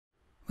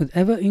With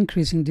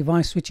ever-increasing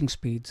device switching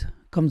speeds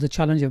comes the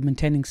challenge of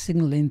maintaining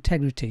signal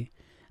integrity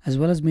as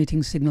well as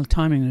meeting signal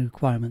timing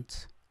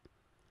requirements.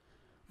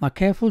 By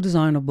careful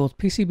design of both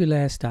PCB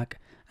layer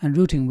stack and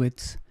routing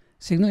widths,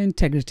 signal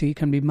integrity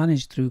can be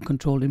managed through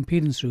controlled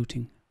impedance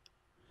routing.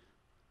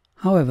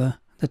 However,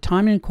 the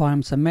timing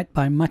requirements are met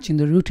by matching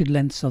the routed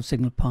lengths of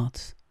signal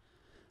paths.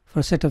 For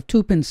a set of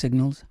 2-pin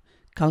signals,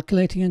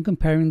 calculating and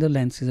comparing the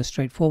lengths is a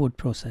straightforward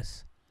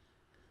process.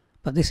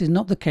 But this is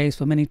not the case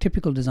for many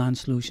typical design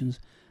solutions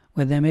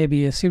where there may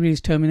be a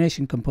series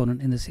termination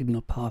component in the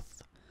signal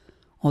path,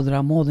 or there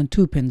are more than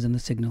 2 pins in the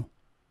signal.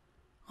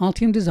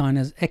 Altium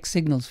Designer's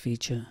xSignals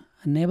feature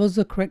enables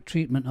the correct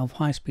treatment of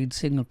high-speed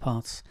signal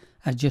paths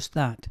as just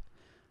that,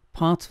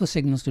 paths for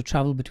signals to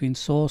travel between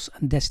source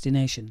and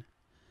destination,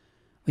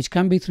 which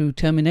can be through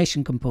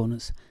termination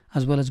components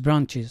as well as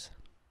branches.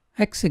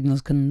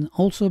 xSignals can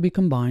also be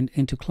combined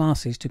into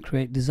classes to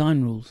create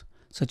design rules,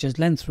 such as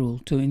length rule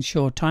to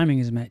ensure timing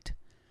is met,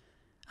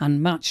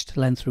 and matched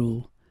length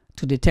rule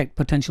to detect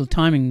potential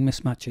timing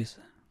mismatches.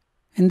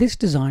 In this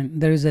design,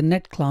 there is a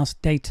net class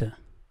data,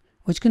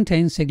 which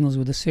contains signals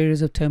with a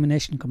series of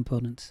termination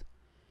components.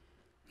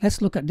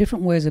 Let's look at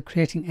different ways of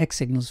creating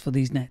xSignals for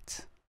these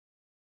nets.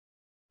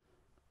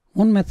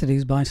 One method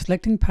is by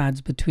selecting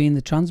pads between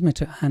the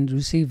transmitter and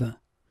receiver,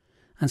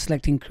 and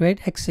selecting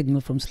Create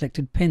xSignal from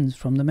selected pins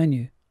from the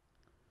menu.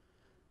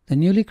 The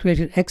newly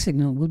created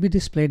xSignal will be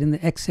displayed in the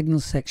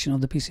xSignals section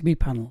of the PCB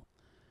panel,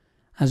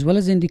 as well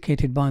as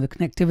indicated by the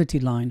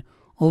connectivity line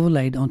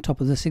overlaid on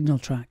top of the signal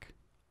track.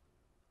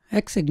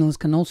 xSignals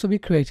can also be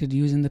created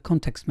using the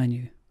context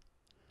menu.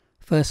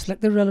 First,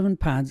 select the relevant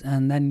pads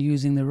and then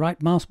using the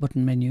right mouse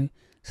button menu,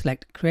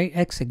 select Create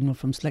xSignal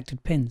from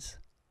selected pins.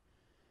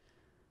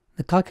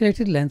 The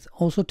calculated length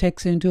also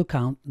takes into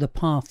account the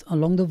path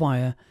along the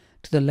wire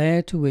to the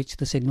layer to which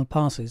the signal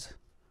passes.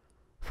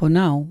 For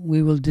now,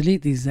 we will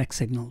delete these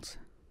xSignals.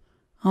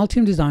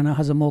 Altium Designer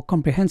has a more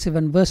comprehensive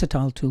and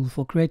versatile tool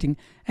for creating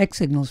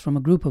xSignals from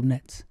a group of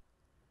nets.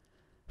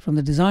 From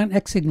the Design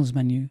xSignals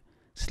menu,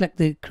 select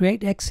the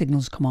Create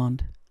xSignals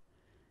command.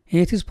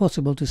 Here it is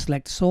possible to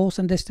select source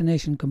and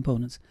destination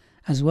components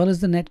as well as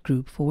the net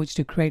group for which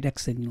to create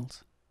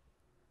xSignals.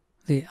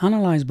 The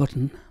Analyze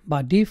button,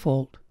 by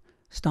default,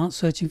 starts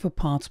searching for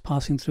paths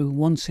passing through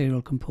one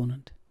serial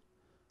component,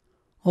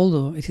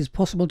 although it is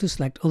possible to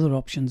select other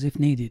options if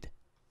needed.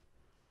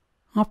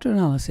 After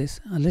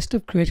analysis, a list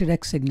of created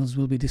xSignals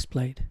will be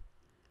displayed,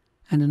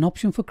 and an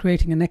option for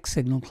creating an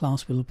xSignal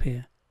class will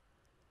appear.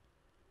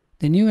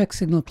 The new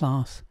xSignal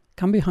class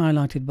can be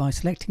highlighted by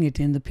selecting it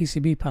in the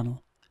PCB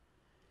panel.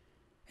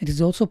 It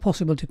is also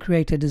possible to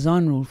create a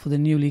design rule for the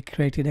newly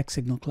created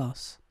xSignal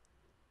class.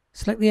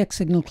 Select the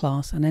xSignal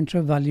class and enter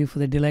a value for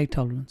the delay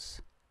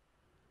tolerance.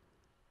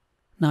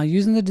 Now,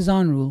 using the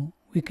design rule,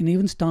 we can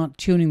even start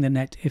tuning the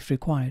net if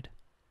required.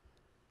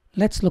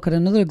 Let's look at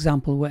another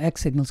example where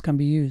xSignals can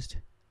be used.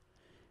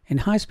 In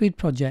high-speed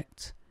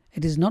projects,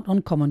 it is not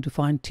uncommon to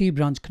find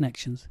T-branch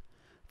connections.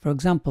 For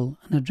example,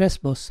 an address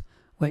bus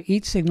where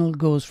each signal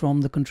goes from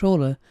the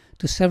controller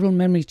to several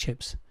memory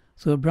chips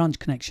through a branch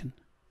connection.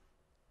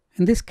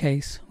 In this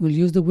case, we'll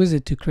use the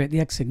wizard to create the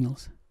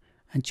xSignals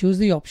and choose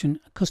the option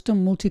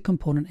Custom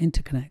Multi-Component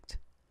Interconnect.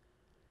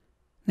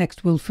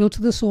 Next, we'll filter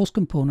the source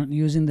component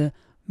using the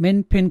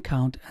min pin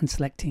count and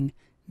selecting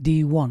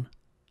D1.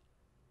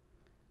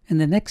 In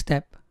the next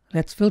step,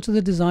 let's filter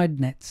the desired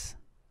nets.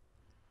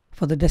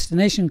 For the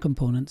destination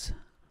components,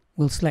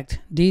 we'll select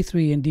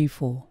D3 and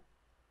D4.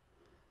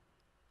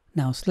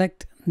 Now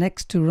select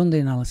Next to run the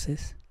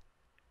analysis.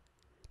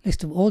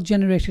 List of all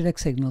generated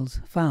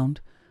xSignals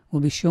found will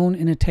be shown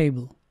in a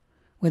table,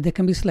 where they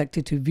can be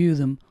selected to view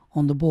them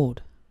on the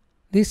board.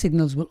 These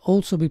signals will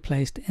also be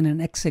placed in an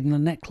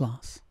xSignal net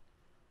class.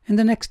 In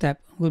the next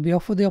step, we'll be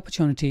offered the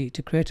opportunity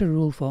to create a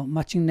rule for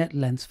matching net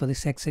lengths for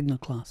this xSignal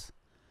class.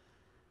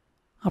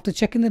 After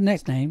checking the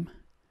net name,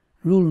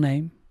 rule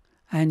name,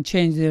 and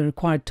change the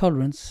required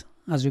tolerance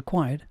as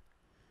required,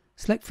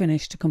 select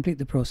Finish to complete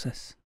the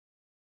process.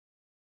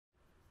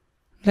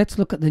 Let's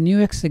look at the new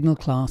xSignal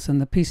class in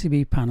the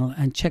PCB panel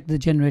and check the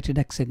generated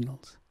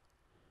xSignals.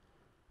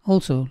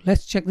 Also,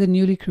 let's check the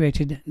newly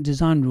created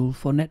design rule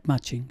for net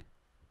matching.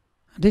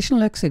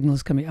 Additional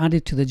xSignals can be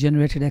added to the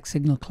generated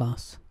xSignal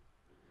class.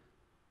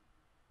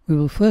 We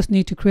will first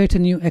need to create a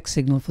new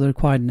xSignal for the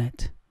required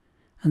net,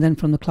 and then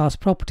from the class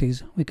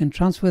properties we can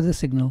transfer the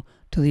signal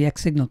to the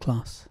xSignal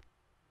class.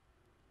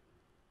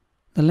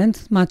 The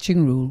length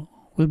matching rule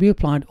will be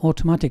applied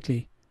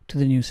automatically to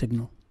the new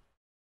signal.